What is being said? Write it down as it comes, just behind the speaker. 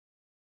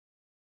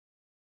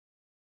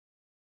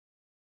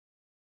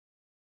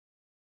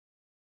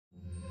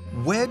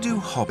Where do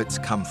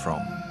hobbits come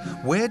from?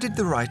 Where did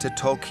the writer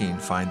Tolkien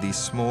find these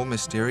small,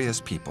 mysterious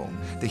people,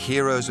 the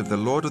heroes of The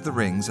Lord of the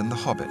Rings and The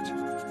Hobbit?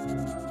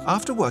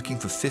 After working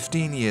for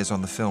 15 years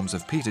on the films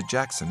of Peter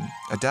Jackson,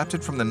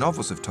 adapted from the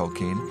novels of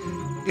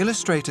Tolkien,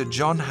 illustrator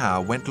John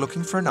Howe went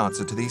looking for an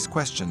answer to these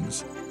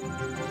questions.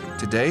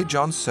 Today,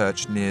 John's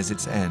search nears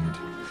its end,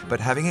 but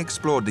having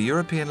explored the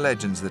European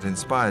legends that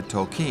inspired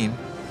Tolkien,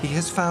 he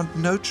has found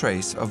no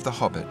trace of The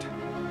Hobbit.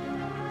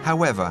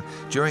 However,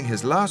 during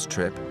his last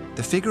trip,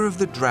 the figure of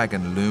the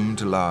dragon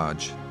loomed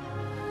large.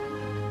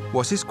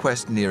 Was his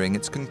quest nearing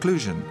its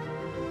conclusion?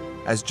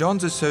 As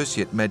John's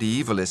associate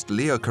medievalist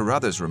Leo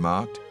Carruthers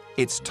remarked,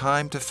 it's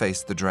time to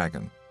face the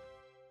dragon.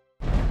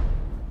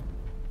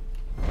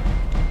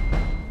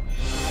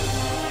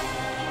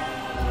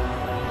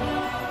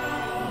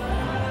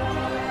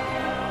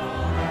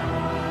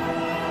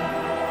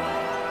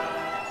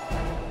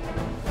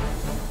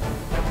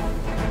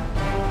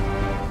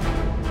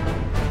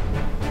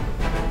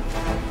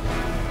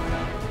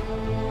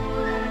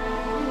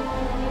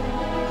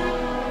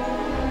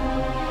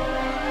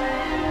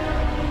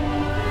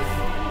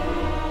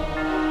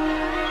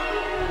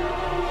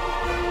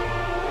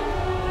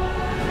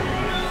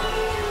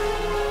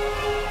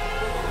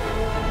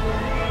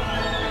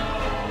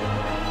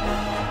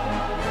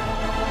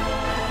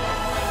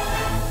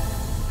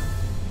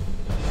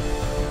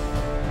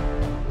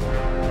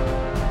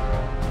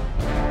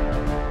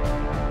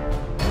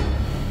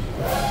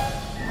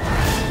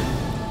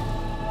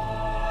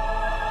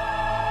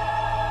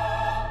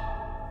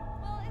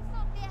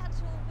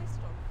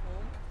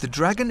 The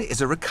dragon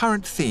is a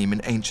recurrent theme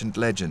in ancient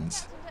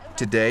legends.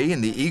 Today,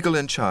 in the Eagle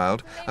and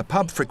Child, a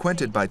pub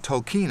frequented by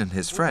Tolkien and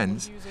his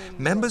friends,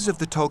 members of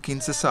the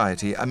Tolkien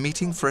Society are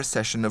meeting for a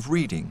session of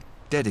reading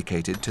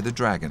dedicated to the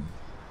dragon.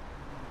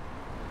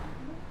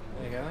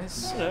 Hey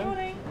guys. Hello.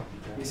 Morning.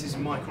 This is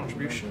my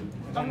contribution.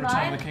 One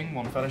Return of the King,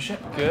 one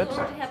Fellowship. Good.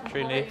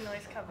 Truly.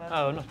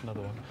 Oh, not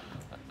another one.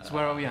 So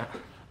where are we at?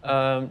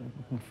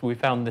 We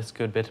found this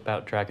good bit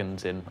about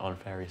dragons on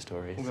fairy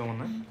stories. We'll go on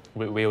then.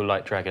 We all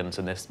like dragons,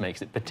 and this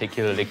makes it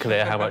particularly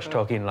clear how much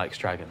Tolkien likes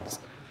dragons.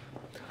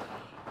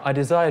 I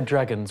desired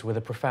dragons with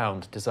a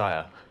profound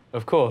desire.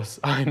 Of course,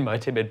 I in my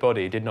timid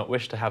body did not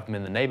wish to have them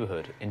in the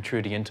neighbourhood,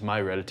 intruding into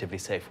my relatively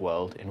safe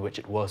world, in which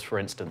it was, for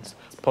instance,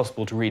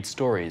 possible to read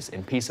stories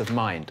in peace of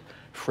mind,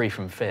 free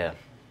from fear.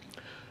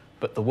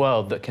 But the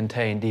world that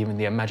contained even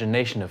the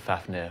imagination of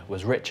Fafnir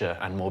was richer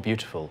and more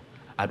beautiful,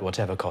 at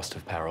whatever cost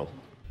of peril.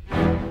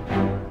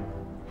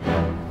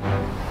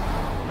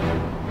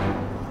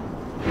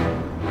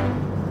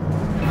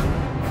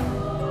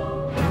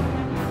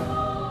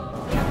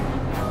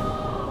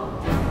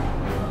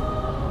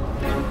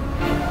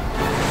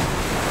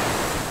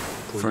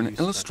 For an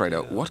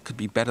illustrator, what could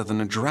be better than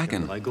a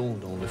dragon?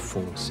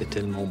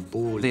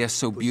 They are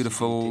so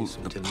beautiful,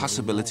 the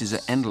possibilities are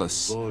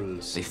endless.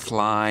 They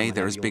fly,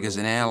 they're as big as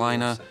an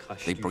airliner,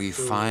 they breathe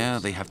fire,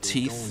 they have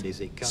teeth,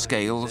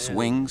 scales,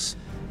 wings.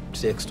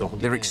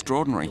 They're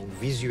extraordinary.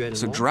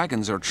 So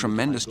dragons are a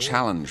tremendous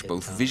challenge,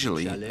 both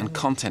visually and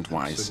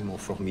content-wise.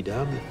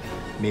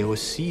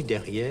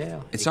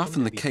 It's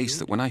often the case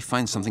that when I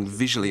find something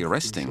visually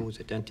arresting,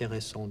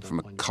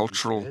 from a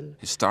cultural,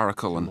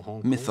 historical,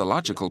 and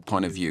mythological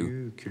point of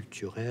view,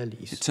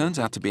 it turns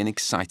out to be an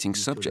exciting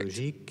subject.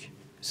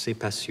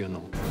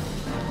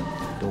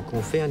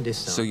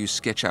 So you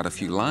sketch out a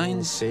few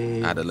lines,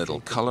 add a little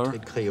color,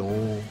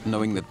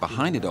 knowing that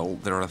behind it all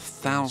there are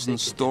 1,000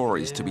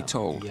 stories to be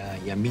told.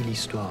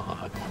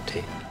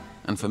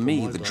 And for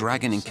me, the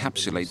dragon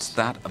encapsulates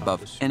that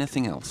above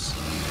anything else.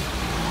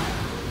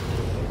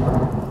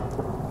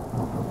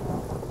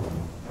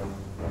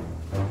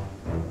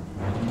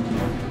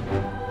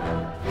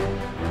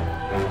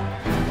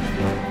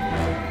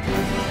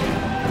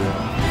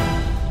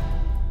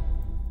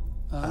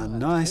 A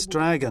nice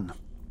dragon.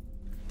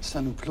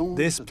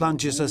 This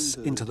plunges us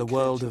into the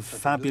world of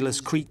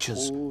fabulous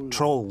creatures,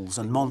 trolls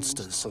and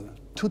monsters.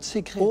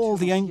 All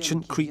the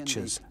ancient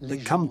creatures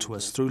that come to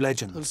us through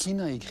legends.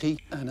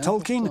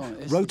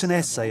 Tolkien wrote an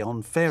essay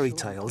on fairy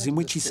tales in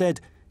which he said,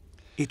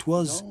 "It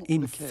was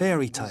in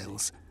fairy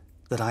tales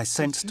that I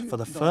sensed for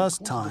the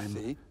first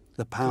time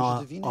the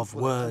power of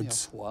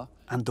words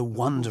and the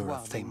wonder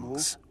of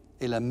things."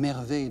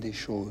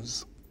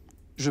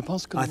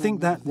 I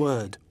think that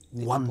word,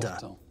 wonder,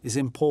 is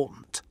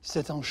important.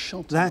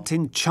 That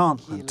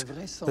enchantment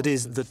that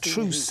is the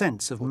true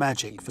sense of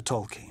magic for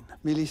Tolkien.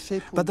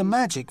 But the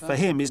magic for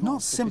him is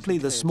not simply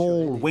the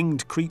small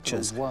winged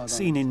creatures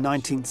seen in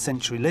 19th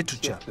century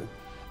literature,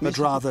 but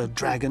rather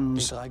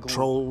dragons,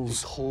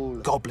 trolls,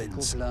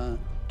 goblins,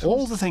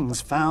 all the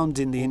things found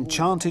in the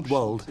enchanted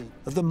world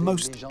of the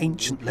most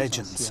ancient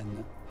legends.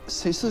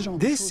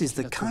 This is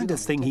the kind of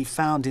thing he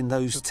found in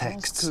those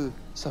texts.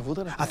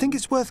 I think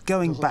it's worth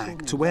going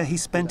back to where he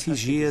spent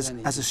his years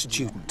as a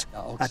student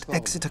at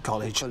Exeter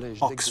College,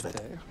 Oxford.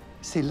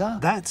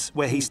 That's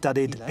where he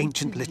studied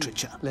ancient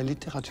literature.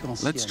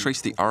 Let's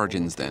trace the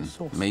origins then.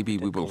 Maybe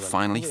we will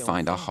finally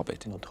find our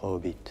Hobbit.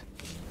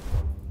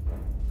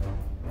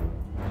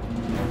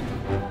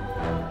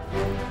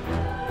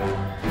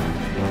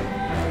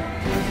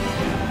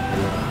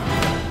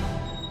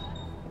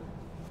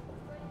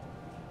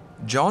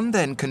 John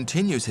then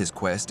continues his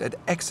quest at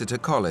Exeter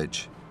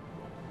College.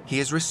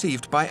 He is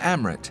received by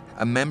Amrit,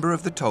 a member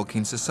of the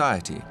Tolkien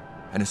Society,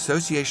 an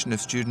association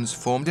of students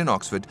formed in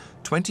Oxford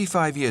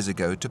 25 years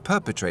ago to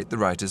perpetrate the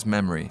writer's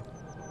memory.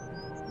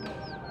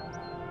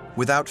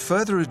 Without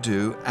further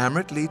ado,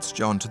 Amrit leads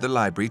John to the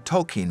library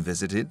Tolkien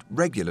visited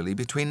regularly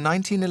between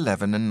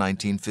 1911 and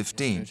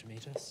 1915.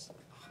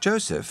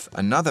 Joseph,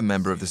 another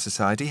member of the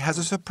Society, has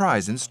a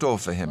surprise in store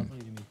for him.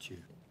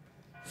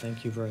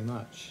 Thank you very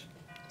much.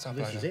 It's our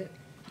This pleasure. is it?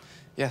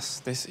 Yes,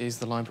 this is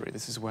the library.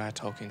 This is where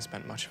Tolkien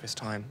spent much of his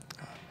time.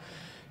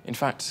 In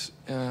fact,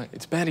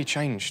 it's barely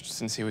changed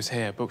since he was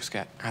here. Books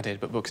get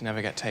added, but books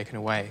never get taken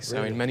away. So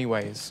Really? in many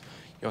ways,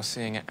 you're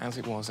seeing it as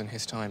it was in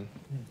his time.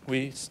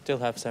 We still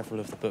have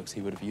several of the books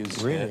he would have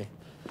used Really? here.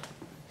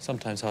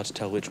 Sometimes hard to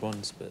tell which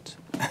ones, but...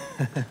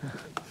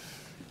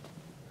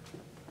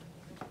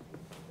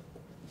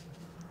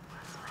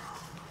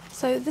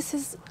 So this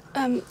is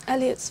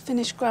Eliot's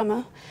Finnish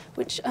grammar,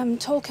 which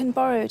Tolkien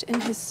borrowed in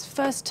his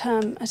first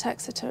term at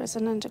Exeter as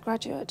an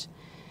undergraduate.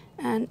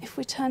 And if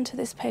we turn to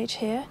this page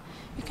here,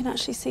 you can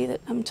actually see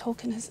that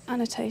Tolkien has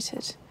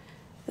annotated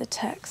the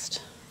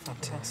text.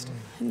 Fantastic.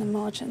 In the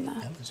margin there.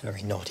 That was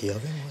very naughty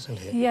of him,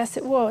 wasn't it? Yes,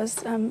 it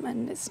was,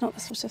 and it's not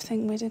the sort of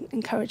thing we'd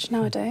encourage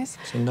nowadays.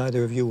 So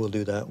neither of you will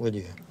do that, will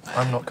you?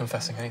 I'm not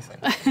confessing anything.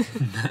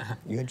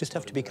 You just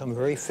have to become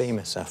very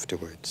famous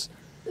afterwards.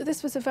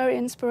 This was a very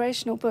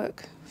inspirational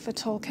book for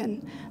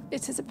Tolkien.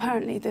 It is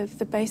apparently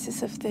the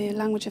basis of the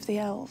language of the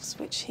elves,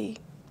 which he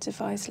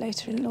devised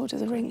later in Lord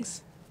of the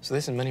Rings. So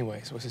this, in many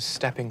ways, was his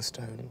stepping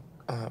stone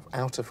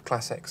out of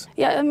classics.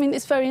 Yeah, I mean,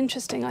 it's very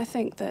interesting, I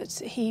think, that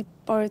he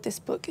borrowed this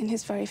book in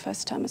his very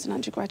first term as an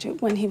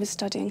undergraduate when he was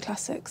studying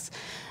classics,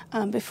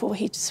 before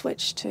he'd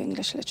switched to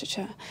English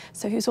literature.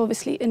 So he was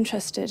obviously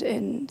interested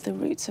in the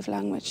roots of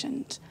language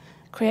and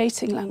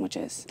creating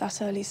languages at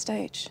that early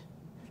stage.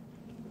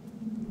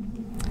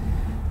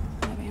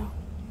 There we are.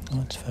 Oh,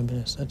 that's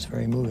fabulous. That's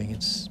very moving.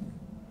 It's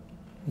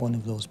one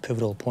of those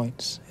pivotal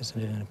points, isn't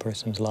it, in a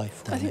person's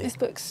life? I think this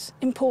book's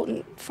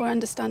important for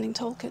understanding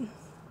Tolkien,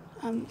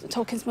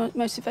 Tolkien's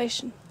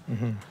motivation.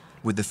 Mm-hmm.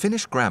 With the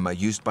Finnish grammar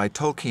used by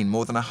Tolkien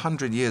more than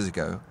 100 years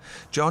ago,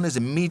 John is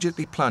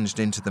immediately plunged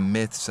into the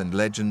myths and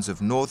legends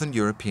of northern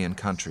European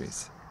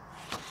countries.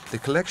 The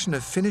collection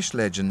of Finnish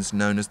legends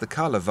known as the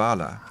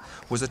Kalevala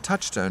was a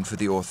touchstone for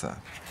the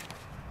author.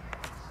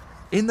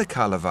 In the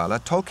Kalevala,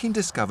 Tolkien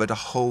discovered a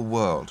whole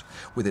world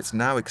with its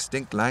now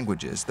extinct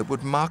languages that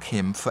would mark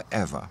him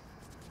forever.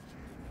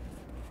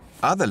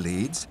 Other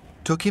leads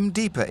took him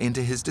deeper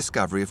into his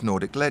discovery of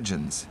Nordic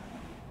legends.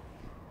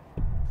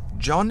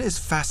 John is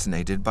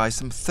fascinated by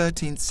some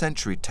 13th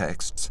century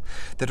texts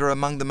that are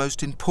among the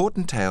most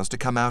important tales to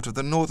come out of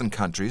the northern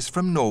countries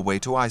from Norway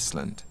to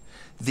Iceland,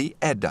 the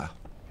Edda.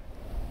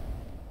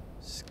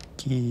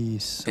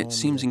 It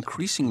seems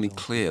increasingly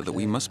clear that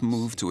we must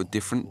move to a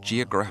different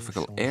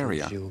geographical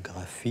area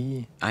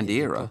and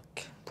era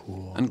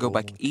and go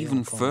back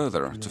even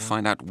further to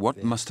find out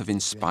what must have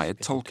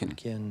inspired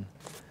Tolkien.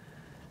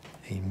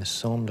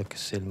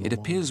 It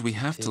appears we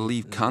have to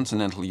leave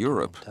continental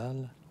Europe,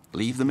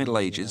 leave the Middle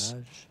Ages,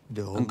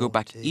 and go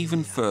back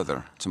even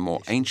further to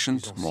more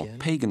ancient, more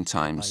pagan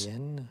times,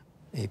 and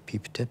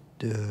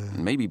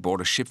maybe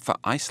board a ship for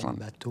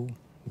Iceland.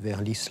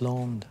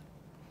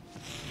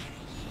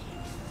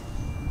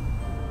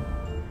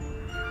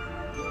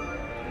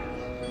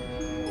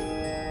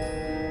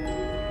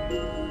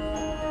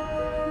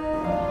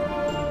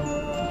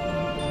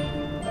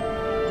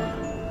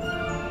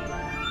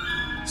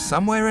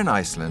 Somewhere in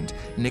Iceland,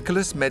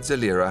 Nicholas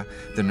Medzalira,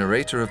 the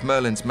narrator of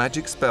Merlin's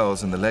magic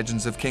spells and the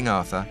legends of King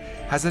Arthur,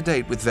 has a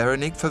date with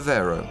Veronique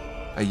Favero,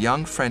 a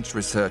young French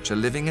researcher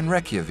living in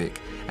Reykjavik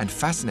and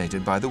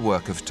fascinated by the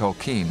work of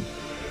Tolkien.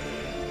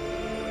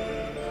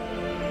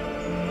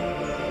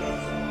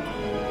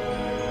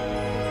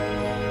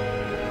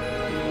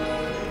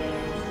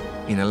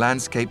 In a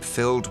landscape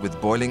filled with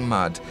boiling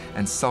mud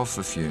and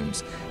sulfur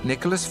fumes,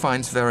 Nicholas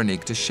finds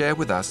Veronique to share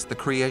with us the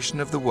creation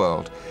of the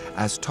world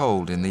as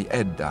told in the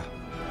Edda.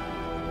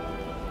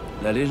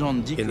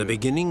 In the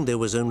beginning, there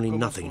was only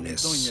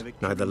nothingness,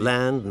 neither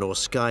land nor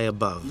sky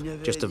above,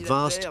 just a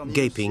vast,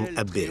 gaping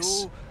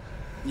abyss.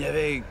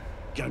 The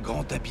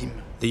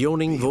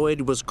yawning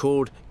void was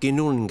called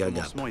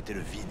Ginnungagap.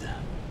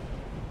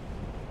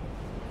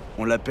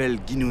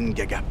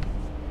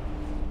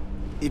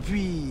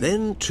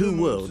 Then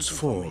two worlds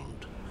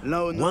formed.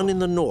 One in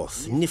the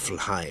north,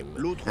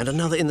 Niflheim, and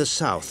another in the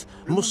south,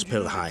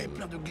 Muspelheim.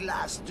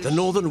 The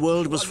northern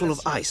world was full of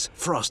ice,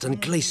 frost,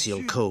 and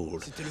glacial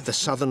cold. The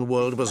southern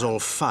world was all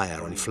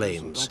fire and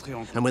flames.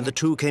 And when the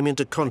two came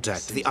into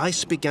contact, the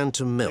ice began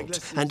to melt,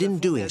 and in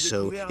doing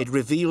so, it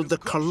revealed the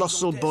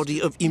colossal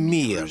body of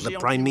Ymir, the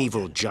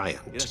primeval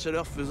giant.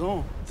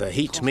 The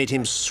heat made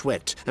him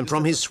sweat, and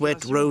from his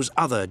sweat rose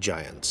other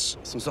giants.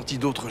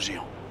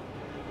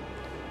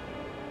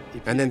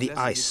 And then the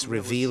ice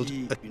revealed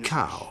a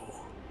cow,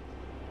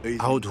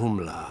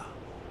 Audhumla.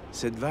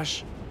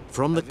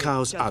 From the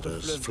cow's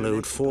udders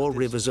flowed 4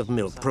 rivers of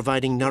milk,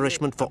 providing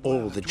nourishment for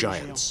all the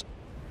giants.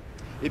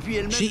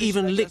 She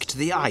even licked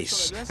the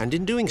ice, and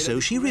in doing so,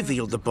 she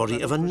revealed the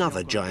body of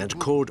another giant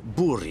called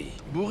Buri.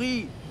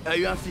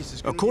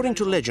 According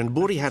to legend,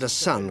 Buri had a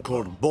son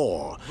called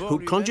Bor, who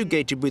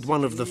conjugated with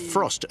one of the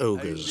frost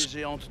ogres.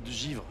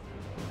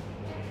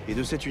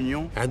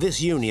 And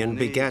this union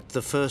begat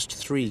the first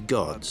three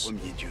gods,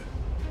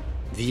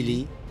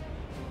 Vili,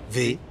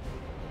 Ve,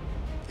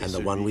 and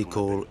the one we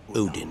call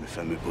Odin.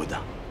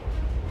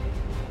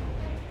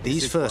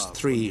 These first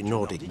three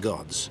Nordic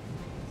gods,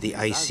 the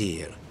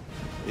Aesir,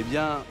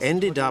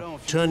 ended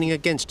up turning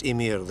against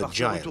Ymir the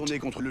giant,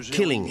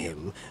 killing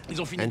him,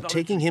 and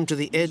taking him to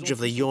the edge of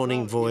the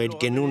yawning void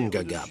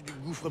Ginnungagap.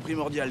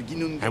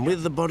 And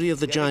with the body of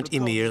the giant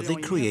Ymir, they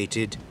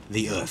created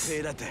the earth.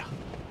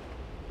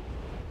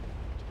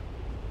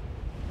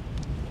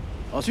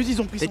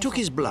 They took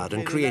his blood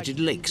and created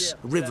lakes,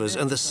 rivers,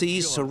 and the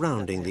seas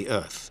surrounding the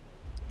earth.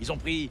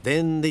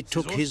 Then they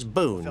took his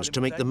bones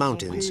to make the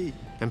mountains,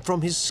 and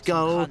from his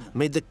skull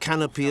made the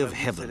canopy of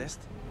heaven.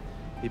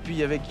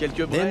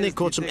 Then they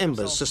caught some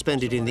embers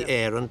suspended in the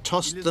air and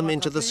tossed them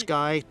into the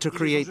sky to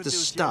create the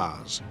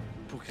stars,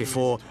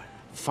 before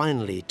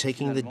finally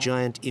taking the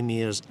giant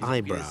Ymir's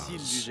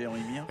eyebrows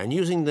and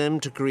using them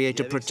to create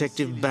a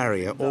protective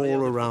barrier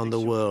all around the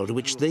world,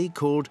 which they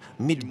called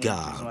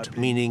Midgard,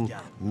 meaning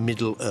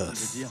Middle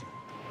Earth.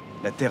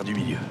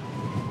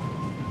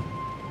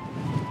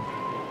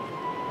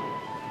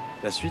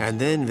 And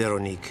then,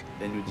 Veronique,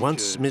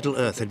 once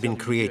Middle-earth had been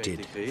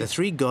created, the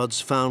three gods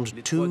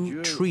found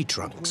two tree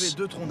trunks,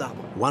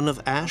 one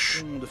of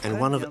ash and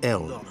one of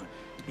elm.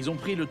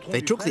 They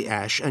took the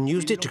ash and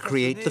used it to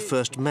create the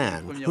first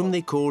man, whom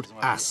they called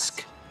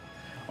Ask.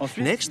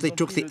 Next, they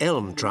took the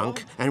elm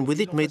trunk and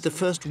with it made the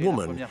first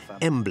woman,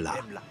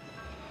 Embla.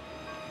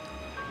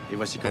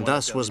 And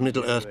thus was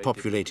Middle-earth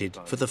populated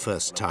for the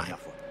first time.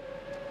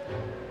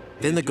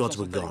 Then the gods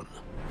were gone.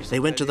 They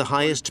went to the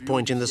highest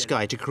point in the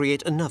sky to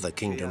create another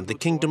kingdom, the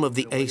kingdom of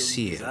the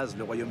Aesir,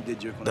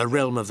 the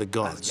realm of the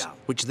gods,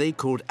 which they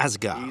called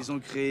Asgard.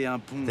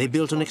 They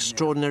built an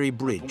extraordinary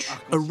bridge,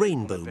 a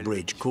rainbow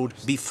bridge called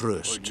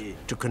Bifrost,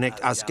 to connect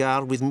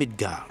Asgard with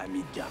Midgard.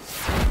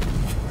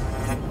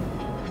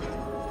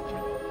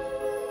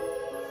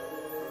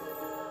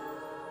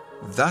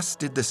 Thus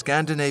did the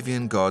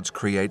Scandinavian gods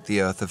create the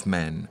earth of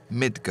men,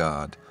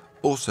 Midgard,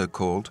 also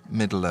called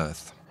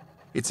Middle-earth.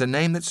 It's a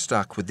name that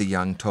stuck with the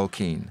young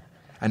Tolkien,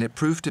 and it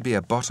proved to be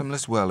a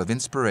bottomless well of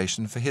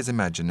inspiration for his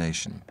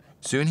imagination.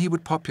 Soon he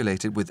would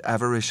populate it with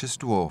avaricious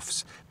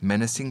dwarfs,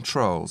 menacing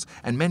trolls,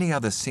 and many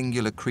other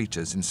singular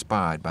creatures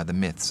inspired by the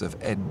myths of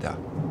Edda.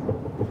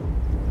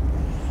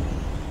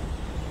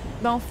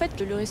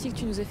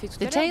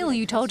 The tale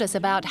you told us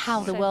about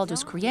how the world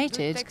was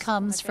created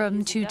comes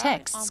from two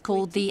texts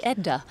called the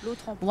Edda,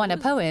 one a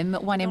poem,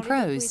 one in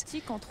prose.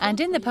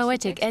 And in the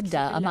poetic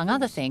Edda, among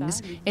other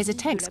things, is a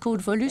text called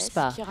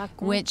Voluspa,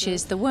 which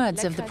is the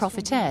words of the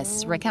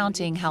prophetess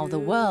recounting how the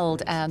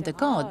world and the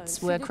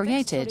gods were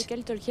created.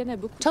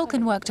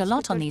 Tolkien worked a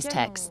lot on these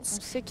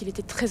texts.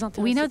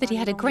 We know that he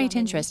had a great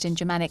interest in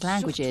Germanic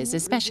languages,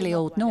 especially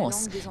Old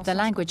Norse, the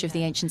language of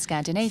the ancient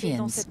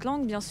Scandinavians.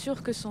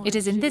 It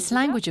is in this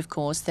language, of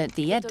course, that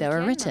the Edda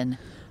are written.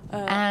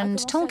 And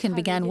Tolkien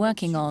began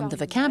working on the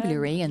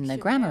vocabulary and the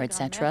grammar,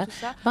 etc.,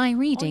 by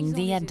reading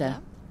the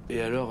Edda.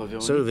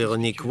 So,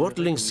 Veronique, what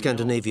links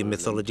Scandinavian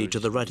mythology to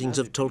the writings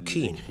of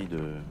Tolkien?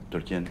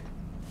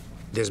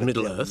 There's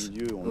Middle-earth.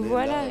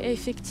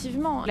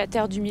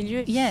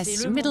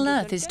 Yes,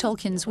 Middle-earth is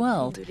Tolkien's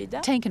world,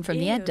 taken from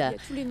the Edda.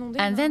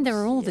 And then there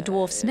are all the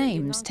dwarfs'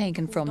 names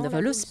taken from the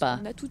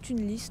Voluspa.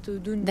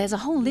 There's a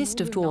whole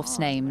list of dwarfs'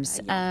 names,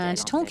 and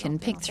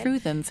Tolkien picked through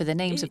them for the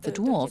names of the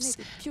dwarfs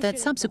that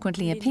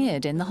subsequently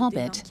appeared in The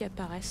Hobbit.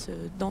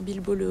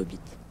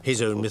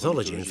 His own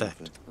mythology, in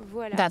fact.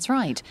 That's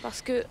right,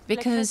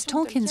 because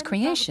Tolkien's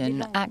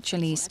creation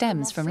actually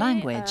stems from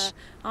language.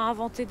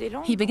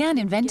 He began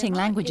inventing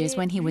languages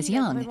when he was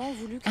young,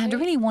 and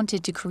really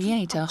wanted to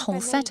create a whole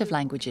set of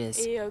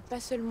languages.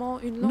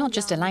 Not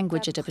just a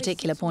language at a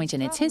particular point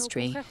in its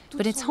history,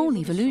 but its whole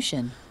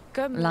evolution,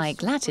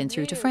 like Latin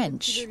through to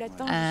French,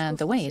 and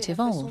the way it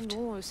evolved.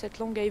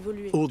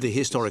 All the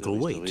historical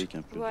weight.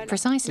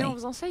 Precisely.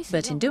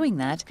 But in doing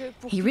that,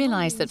 he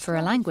realized that for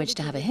a language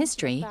to have a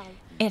history,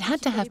 it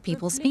had to have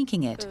people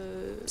speaking it.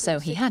 So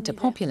he had to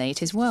populate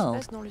his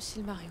world.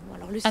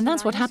 And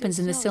that's what happens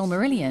in the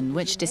Silmarillion,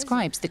 which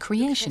describes the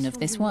creation of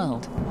this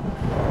world.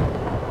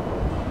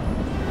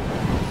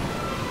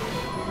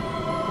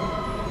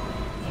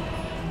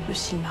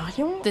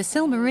 The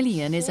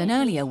Silmarillion is an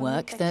earlier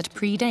work that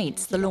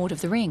predates The Lord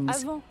of the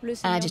Rings,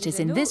 and it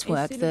is in this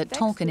work that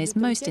Tolkien is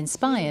most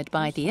inspired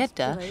by the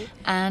Edda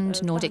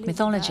and Nordic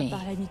mythology.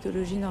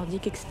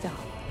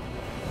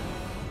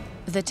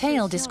 The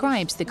tale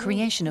describes the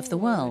creation of the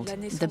world,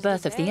 the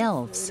birth of the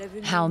elves,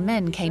 how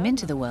men came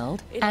into the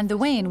world, and the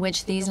way in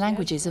which these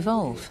languages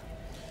evolve.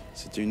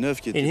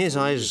 In his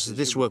eyes,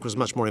 this work was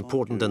much more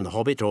important than The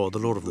Hobbit or The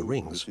Lord of the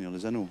Rings.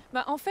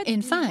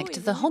 In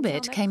fact, The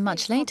Hobbit came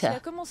much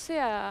later.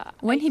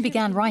 When he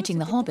began writing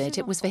The Hobbit,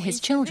 it was for his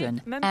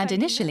children, and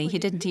initially he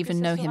didn't even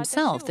know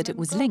himself that it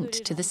was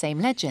linked to the same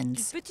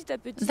legends.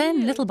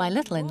 Then, little by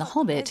little in The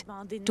Hobbit,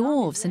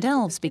 dwarves and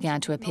elves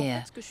began to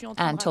appear,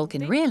 and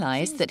Tolkien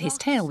realized that his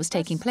tale was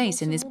taking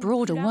place in this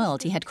broader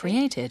world he had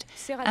created,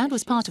 and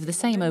was part of the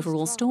same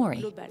overall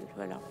story.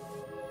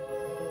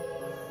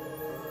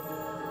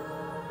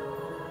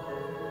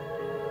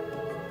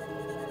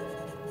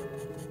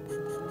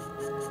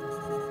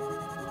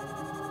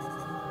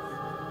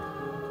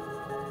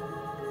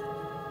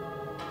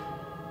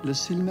 The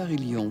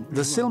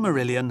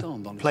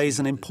Silmarillion plays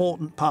an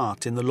important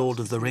part in The Lord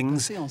of the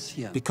Rings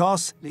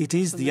because it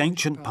is the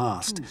ancient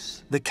past.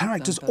 The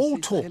characters all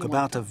talk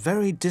about a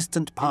very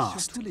distant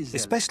past,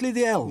 especially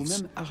the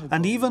elves,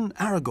 and even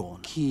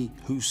Aragorn,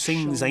 who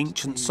sings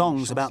ancient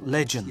songs about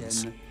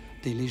legends.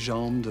 It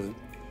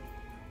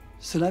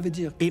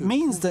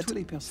means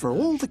that for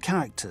all the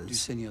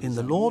characters in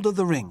The Lord of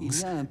the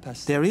Rings,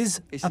 there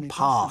is a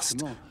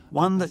past,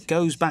 one that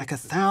goes back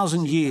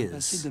 1,000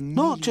 years,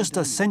 not just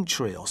a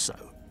century or so.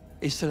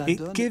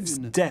 It gives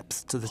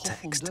depth to the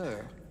text,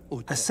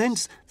 a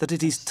sense that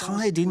it is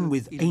tied in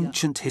with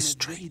ancient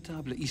history.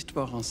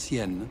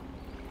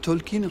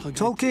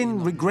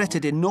 Tolkien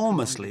regretted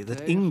enormously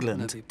that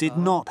England did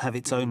not have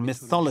its own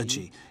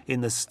mythology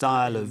in the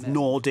style of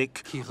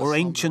Nordic or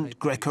ancient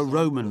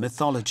Greco-Roman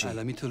mythology.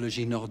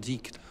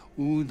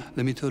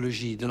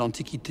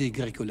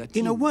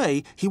 In a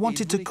way, he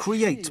wanted to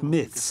create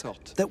myths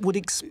that would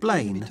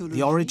explain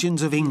the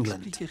origins of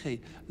England,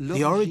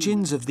 the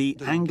origins of the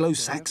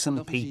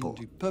Anglo-Saxon people.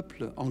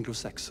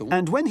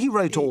 And when he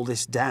wrote all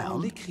this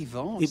down,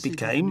 it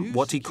became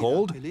what he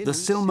called the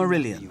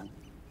Silmarillion,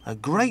 a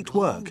great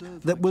work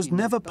that was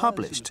never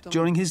published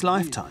during his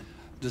lifetime.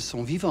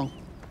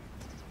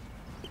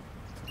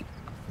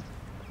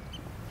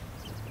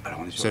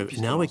 So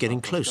now we're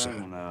getting closer.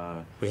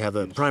 We have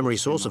a primary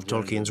source of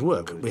Tolkien's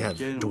work. We have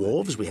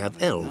dwarves, we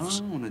have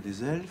elves.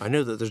 I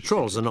know that the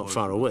trolls are not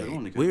far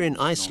away. We're in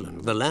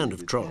Iceland, the land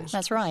of trolls.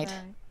 That's right.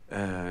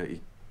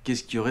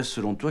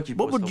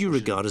 What would you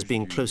regard as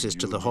being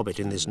closest to the Hobbit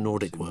in this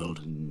Nordic world?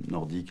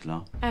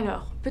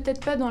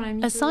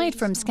 Aside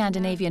from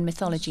Scandinavian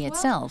mythology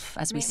itself,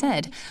 as we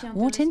said,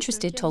 what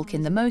interested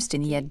Tolkien the most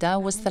in the Edda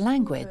was the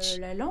language.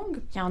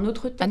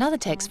 Another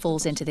text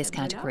falls into this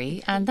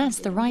category, and that's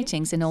the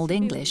writings in Old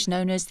English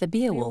known as the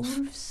Beowulf,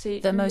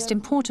 the most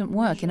important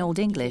work in Old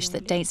English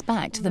that dates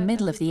back to the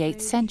middle of the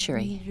 8th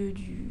century.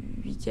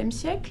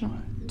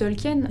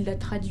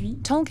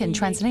 Tolkien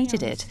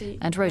translated it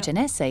and wrote an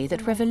essay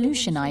that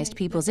revolutionized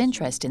people's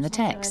interest in the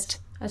text.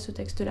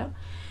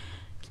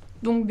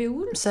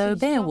 So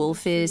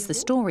Beowulf is the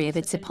story of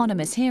its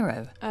eponymous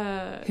hero,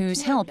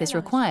 whose help is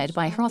required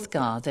by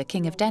Hrothgar, the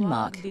king of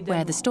Denmark,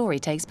 where the story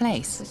takes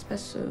place.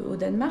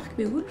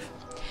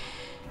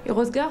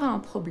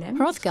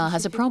 Hrothgar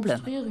has a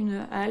problem.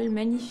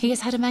 He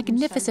has had a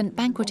magnificent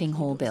banqueting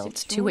hall built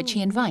to which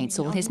he invites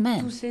all his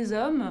men,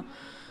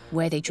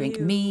 where they drink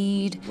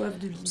mead,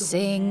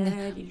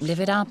 sing,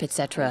 live it up,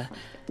 etc.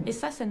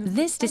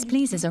 This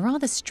displeases a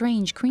rather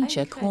strange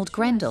creature called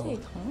Grendel,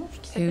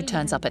 who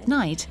turns up at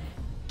night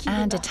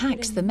and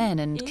attacks the men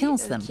and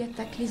kills them.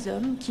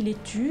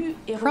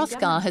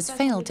 Hrothgar has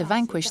failed to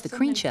vanquish the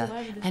creature,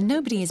 and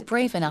nobody is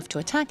brave enough to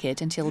attack it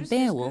until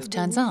Beowulf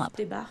turns up.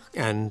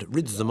 And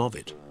rids them of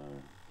it.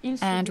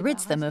 And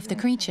rids them of the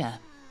creature.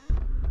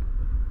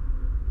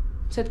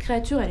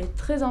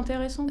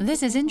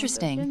 This is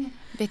interesting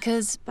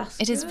because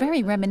it is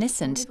very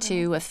reminiscent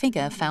to a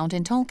figure found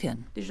in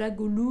Tolkien,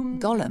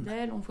 Gollum.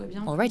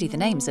 Already the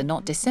names are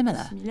not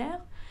dissimilar.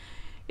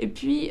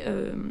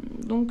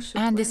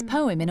 And this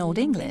poem in Old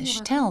English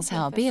tells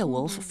how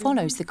Beowulf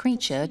follows the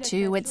creature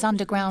to its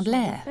underground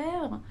lair,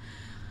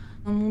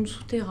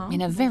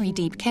 in a very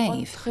deep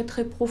cave,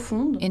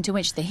 into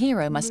which the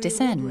hero must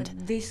descend,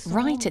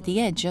 right at the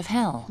edge of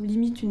hell.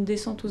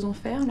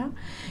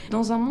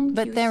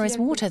 But there is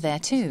water there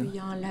too,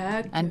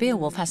 and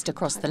Beowulf has to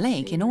cross the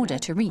lake in order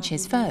to reach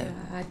his foe.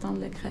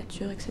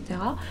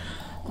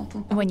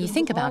 When you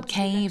think about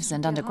caves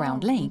and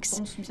underground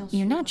lakes,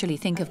 you naturally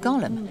think of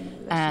Gollum,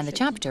 and the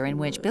chapter in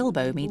which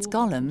Bilbo meets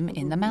Gollum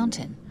in the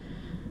mountain.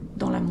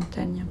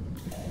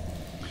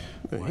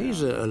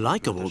 He's a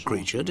likable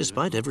creature,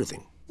 despite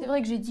everything.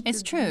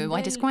 It's true,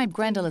 I described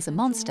Grendel as a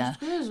monster,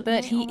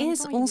 but he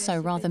is also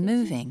rather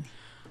moving.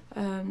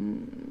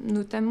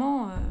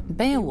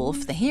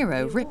 Beowulf, the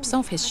hero, rips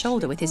off his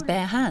shoulder with his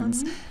bare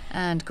hands,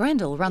 and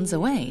Grendel runs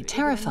away,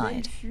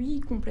 terrified.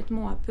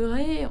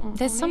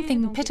 There's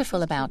something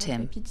pitiful about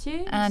him,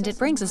 and it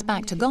brings us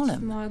back to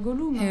Gollum,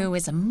 who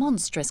is a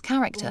monstrous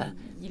character,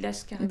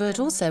 but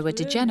also a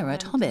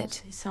degenerate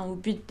hobbit.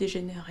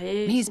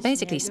 He's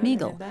basically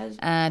Smeagol,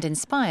 and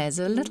inspires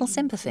a little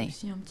sympathy.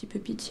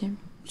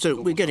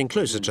 So we're getting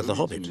closer to the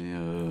Hobbit.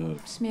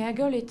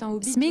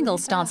 Smeagol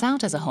starts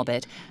out as a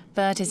hobbit,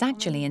 but is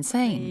actually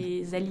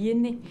insane.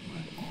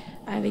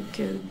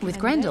 With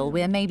Grendel,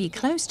 we're maybe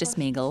close to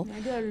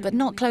Smeagol, but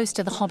not close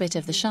to the Hobbit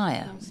of the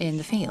Shire, in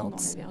the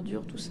fields.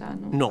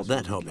 Not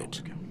that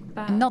Hobbit.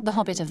 Not the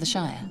Hobbit of the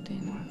Shire.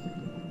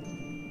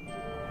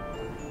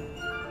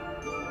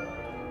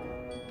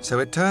 So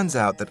it turns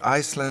out that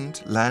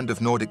Iceland, land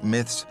of Nordic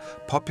myths,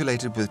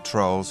 populated with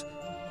trolls,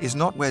 is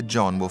not where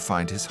John will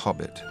find his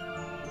Hobbit.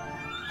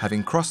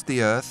 Having crossed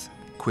the earth,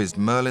 quizzed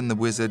Merlin the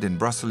wizard in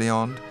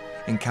Broceliande,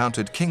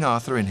 encountered King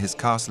Arthur in his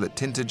castle at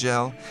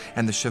Tintagel,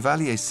 and the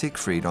Chevalier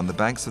Siegfried on the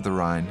banks of the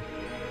Rhine,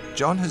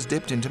 John has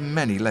dipped into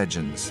many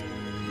legends.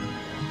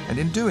 And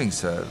in doing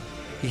so,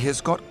 he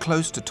has got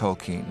close to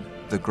Tolkien,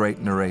 the great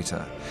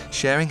narrator,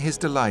 sharing his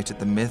delight at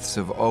the myths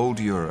of old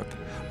Europe,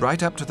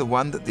 right up to the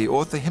one that the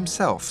author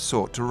himself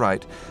sought to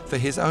write for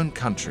his own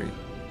country,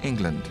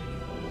 England.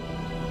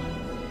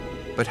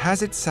 But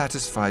has it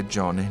satisfied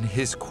John in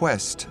his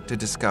quest to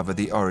discover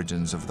the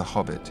origins of the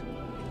Hobbit?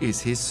 Is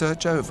his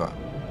search over?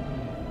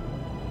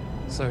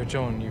 So,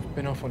 John, you've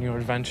been off on your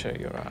adventure,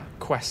 your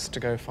quest to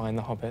go find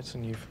the Hobbit,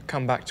 and you've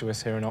come back to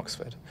us here in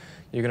Oxford.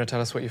 You're going to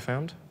tell us what you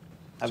found?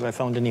 Have I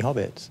found any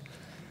hobbits?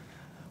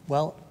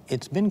 Well,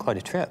 it's been quite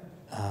a trip,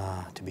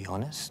 to be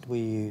honest.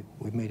 We've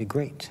made a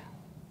great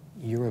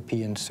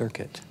European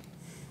circuit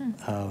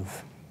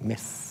of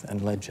myth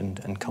and legend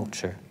and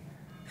culture.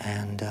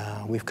 And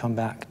we've come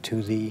back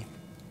to the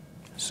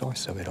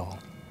source of it all.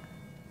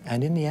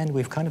 And in the end,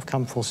 we've kind of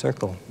come full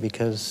circle,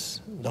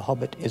 because the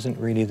Hobbit isn't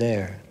really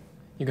there.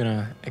 You're going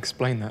to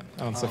explain that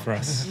answer for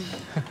us.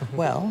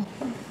 Well,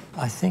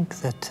 I think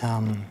that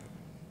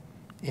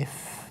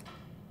if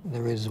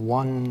there is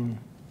one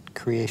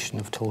creation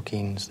of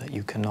Tolkien's that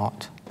you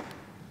cannot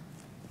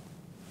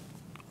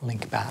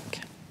link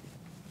back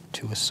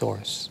to a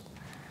source,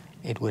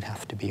 it would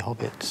have to be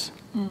Hobbits.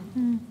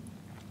 Mm-hmm.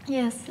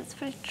 Yes, that's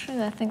very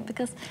true, I think,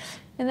 because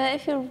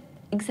if you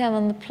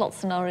examine the plot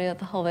scenario of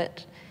The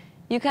Hobbit,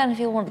 you can, if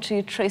you want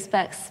to, trace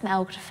back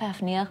Smaug to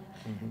Fafnir,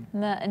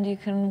 and you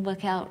can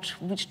work out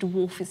which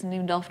dwarf is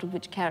named after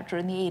which character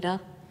in the Edda.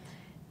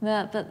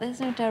 But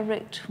there's no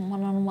direct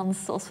one-on-one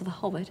source for The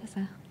Hobbit, is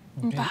there?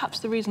 And perhaps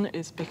the reason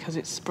is because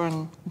it's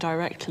sprung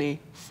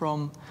directly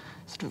from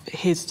sort of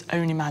his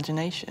own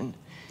imagination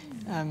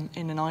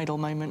in an idle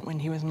moment when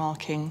he was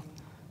marking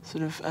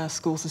sort of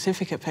school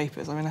certificate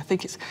papers. I mean, I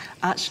think it's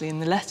actually in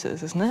the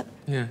letters, isn't it?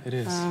 Yeah, it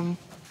is. Oh,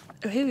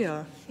 here we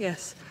are,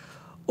 yes.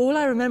 All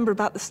I remember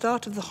about the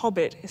start of The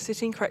Hobbit is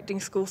sitting correcting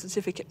school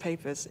certificate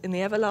papers in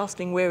the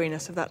everlasting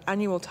weariness of that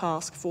annual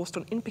task forced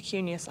on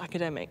impecunious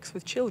academics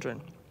with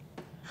children.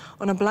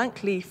 On a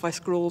blank leaf I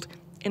scrawled,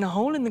 "In a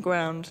hole in the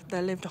ground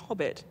there lived a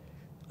hobbit.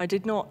 I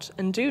did not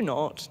and do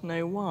not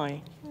know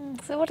why."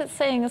 So what it's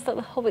saying is that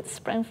the Hobbit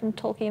sprang from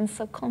Tolkien's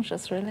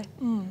subconscious, really.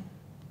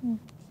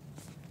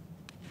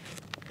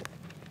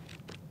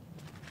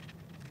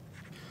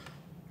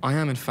 I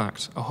am, in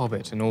fact, a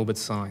hobbit in all but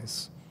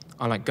size.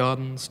 I like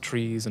gardens,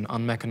 trees, and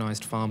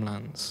unmechanized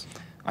farmlands.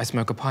 I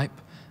smoke a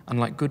pipe and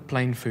like good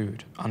plain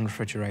food,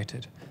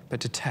 unrefrigerated,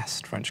 but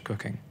detest French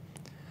cooking.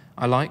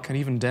 I like and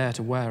even dare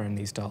to wear in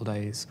these dull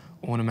days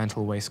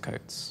ornamental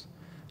waistcoats.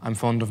 I'm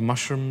fond of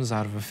mushrooms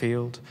out of a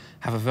field,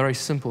 have a very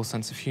simple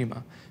sense of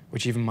humor,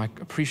 which even my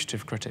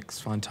appreciative critics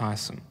find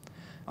tiresome.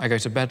 I go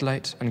to bed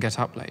late and get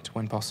up late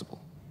when possible.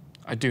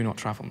 I do not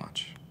travel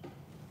much.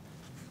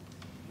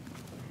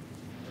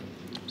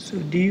 So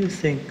do you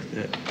think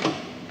that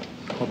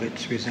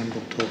hobbits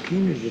resemble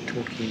Tolkien, or did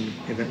Tolkien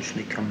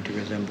eventually come to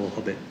resemble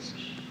hobbits?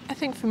 I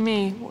think for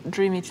me, what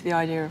drew me to the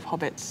idea of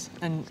hobbits,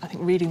 and I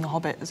think reading The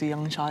Hobbit as a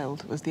young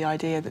child, was the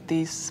idea that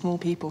these small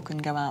people can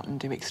go out and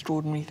do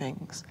extraordinary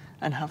things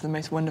and have the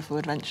most wonderful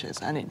adventures,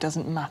 and it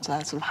doesn't matter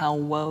sort of how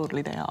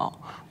worldly they are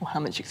or how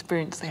much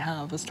experience they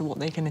have as to what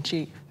they can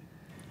achieve.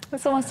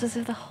 It's almost as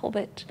if The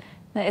Hobbit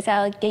is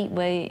our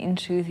gateway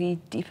into the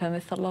deeper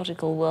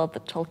mythological world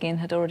that Tolkien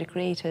had already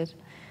created,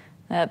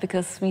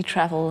 because we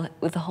travel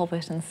with The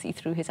Hobbit and see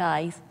through his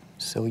eyes.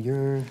 So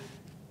you're,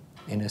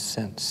 in a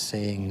sense,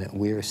 saying that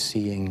we're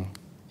seeing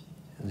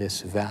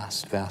this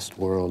vast, vast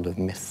world of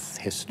myth,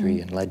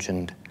 history, and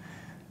legend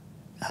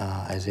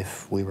as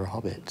if we were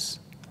hobbits,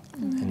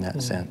 in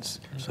that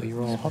sense. So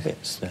you're all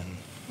hobbits, then?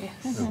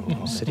 Yes.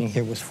 I'm sitting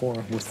here with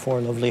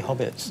four lovely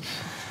hobbits.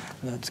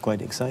 That's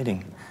quite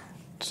exciting.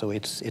 So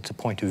it's a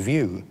point of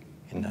view,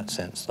 in that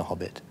sense, The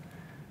Hobbit.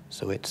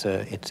 So it's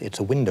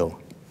a window,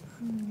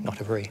 not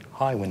a very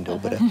high window,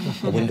 but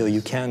a window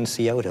you can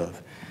see out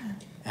of.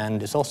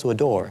 And it's also a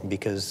door,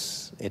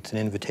 because it's an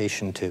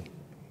invitation to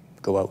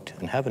go out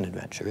and have an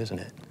adventure, isn't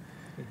it?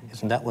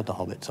 Isn't that what The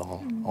Hobbit's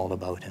all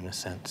about, in a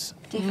sense?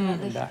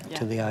 Definitely. Back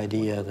to the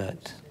idea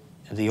that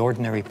the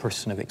ordinary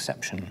person of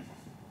exception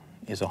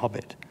is a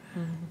hobbit,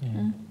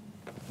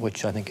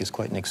 which I think is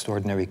quite an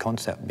extraordinary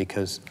concept,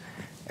 because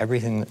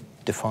everything that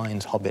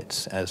defines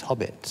hobbits as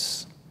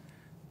hobbits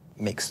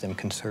makes them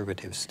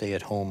conservative,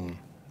 stay-at-home,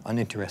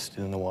 uninterested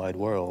in the wide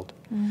world.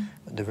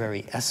 But the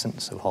very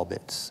essence of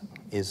hobbits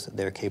is that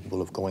they're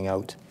capable of going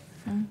out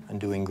and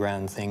doing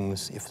grand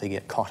things if they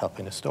get caught up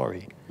in a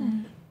story.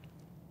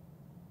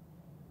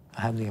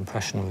 I have the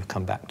impression we've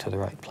come back to the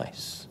right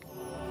place.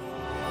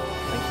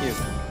 Thank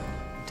you.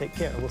 Take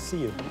care. We'll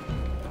see you.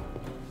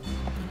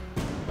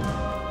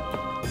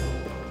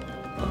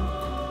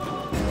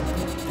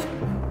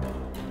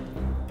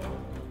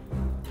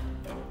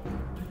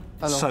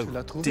 So,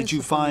 did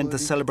you find the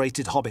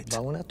celebrated Hobbit?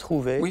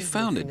 We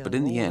found it, but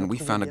in the end we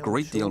found a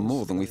great deal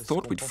more than we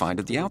thought we'd find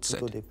at the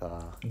outset.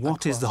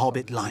 What is the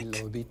Hobbit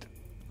like?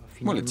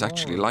 Well, it's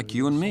actually like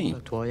you and me.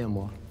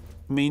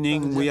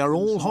 Meaning we are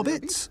all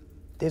hobbits?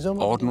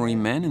 Ordinary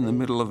men in the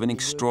middle of an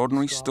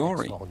extraordinary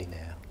story.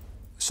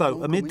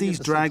 So, amid these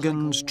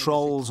dragons,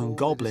 trolls and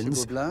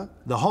goblins,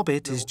 the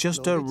Hobbit is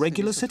just a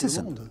regular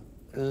citizen.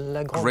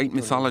 Great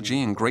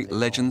mythology and great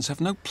legends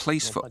have no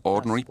place for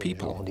ordinary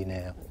people.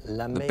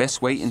 The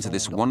best way into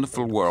this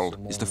wonderful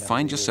world is to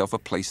find yourself a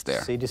place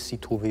there.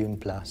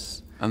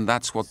 And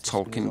that's what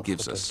Tolkien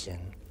gives us.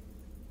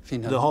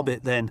 The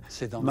Hobbit, then,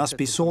 must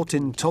be sought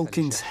in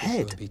Tolkien's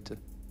head.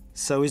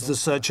 So is the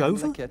search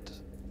over?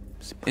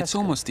 It's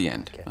almost the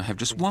end. I have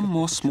just one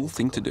more small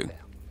thing to do.